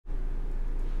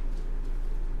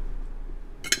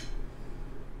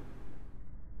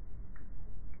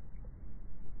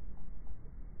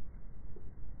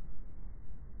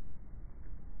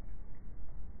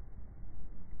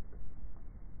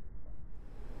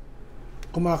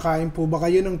Kumakain po ba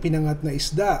kayo ng pinangat na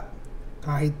isda?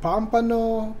 Kahit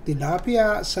pampano,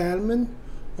 tilapia, salmon,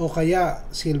 o kaya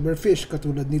silverfish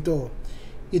katulad nito.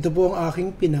 Ito po ang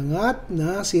aking pinangat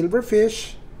na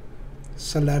silverfish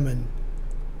sa lemon.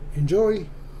 Enjoy!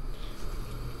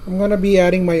 I'm gonna be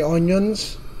adding my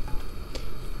onions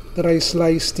that I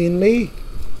sliced thinly.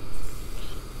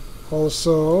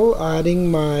 Also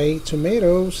adding my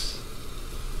tomatoes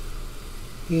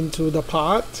into the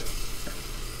pot.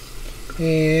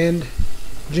 And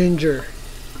ginger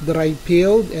that I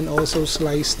peeled and also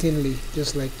sliced thinly,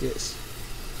 just like this.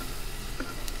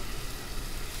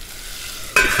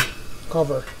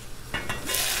 Cover.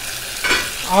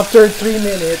 After 3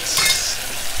 minutes,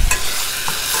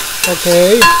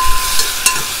 okay,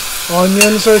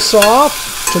 onions are soft,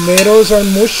 tomatoes are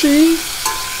mushy,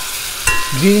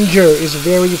 ginger is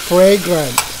very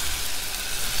fragrant.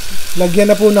 Lagyan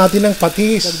na po natin ng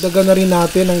patis. Dagdagan na rin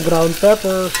natin ng ground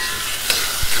pepper.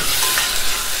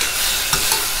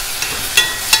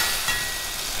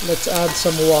 Let's add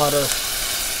some water.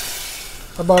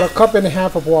 About 1.5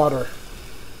 cups of water.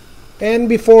 And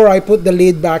before I put the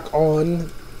lid back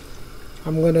on,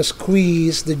 I'm gonna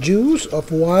squeeze the juice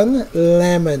of 1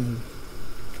 lemon.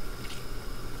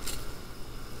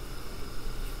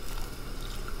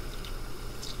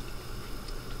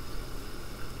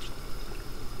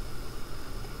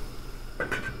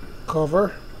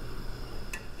 Cover.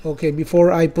 Okay,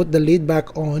 before I put the lid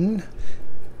back on,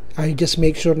 I just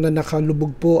make sure na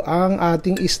nakalubog po ang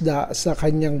ating isda sa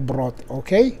kanyang broth.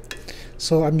 Okay?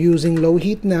 So, I'm using low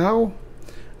heat now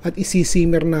at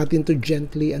isisimmer natin to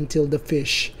gently until the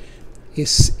fish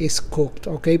is cooked.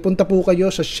 Okay? Punta po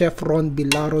kayo sa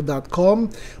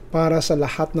chefronbilaro.com para sa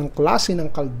lahat ng klase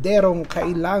ng kalderong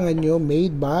kailangan nyo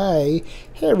made by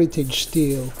Heritage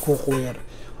Steel Cookware.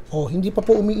 Oh, hindi pa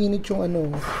po umiinit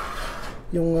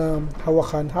yung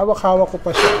hawakan. Hawak-hawak ko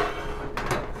pa siya.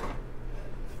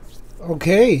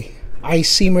 Okay, I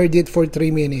simmered it for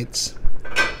 3 minutes.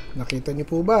 Nakita niyo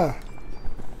po ba?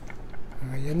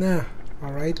 Ayan na.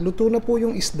 Alright, luto na po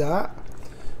yung isda.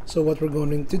 So what we're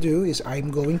going to do is I'm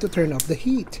going to turn off the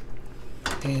heat.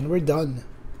 And we're done.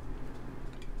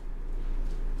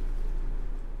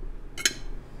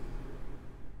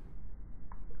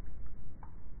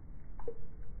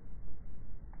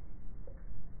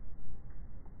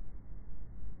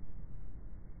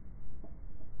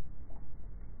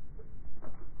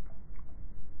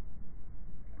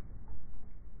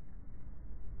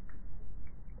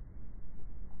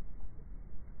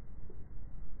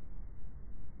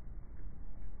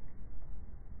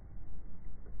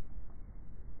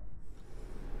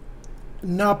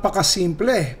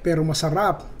 Napakasimple pero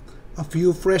masarap. A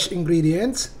few fresh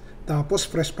ingredients, tapos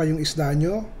fresh pa yung isda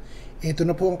nyo. Ito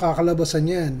na po ang kakalabasan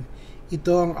yan.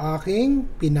 Ito ang aking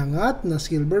pinangat na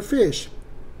silverfish.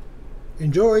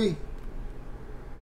 Enjoy!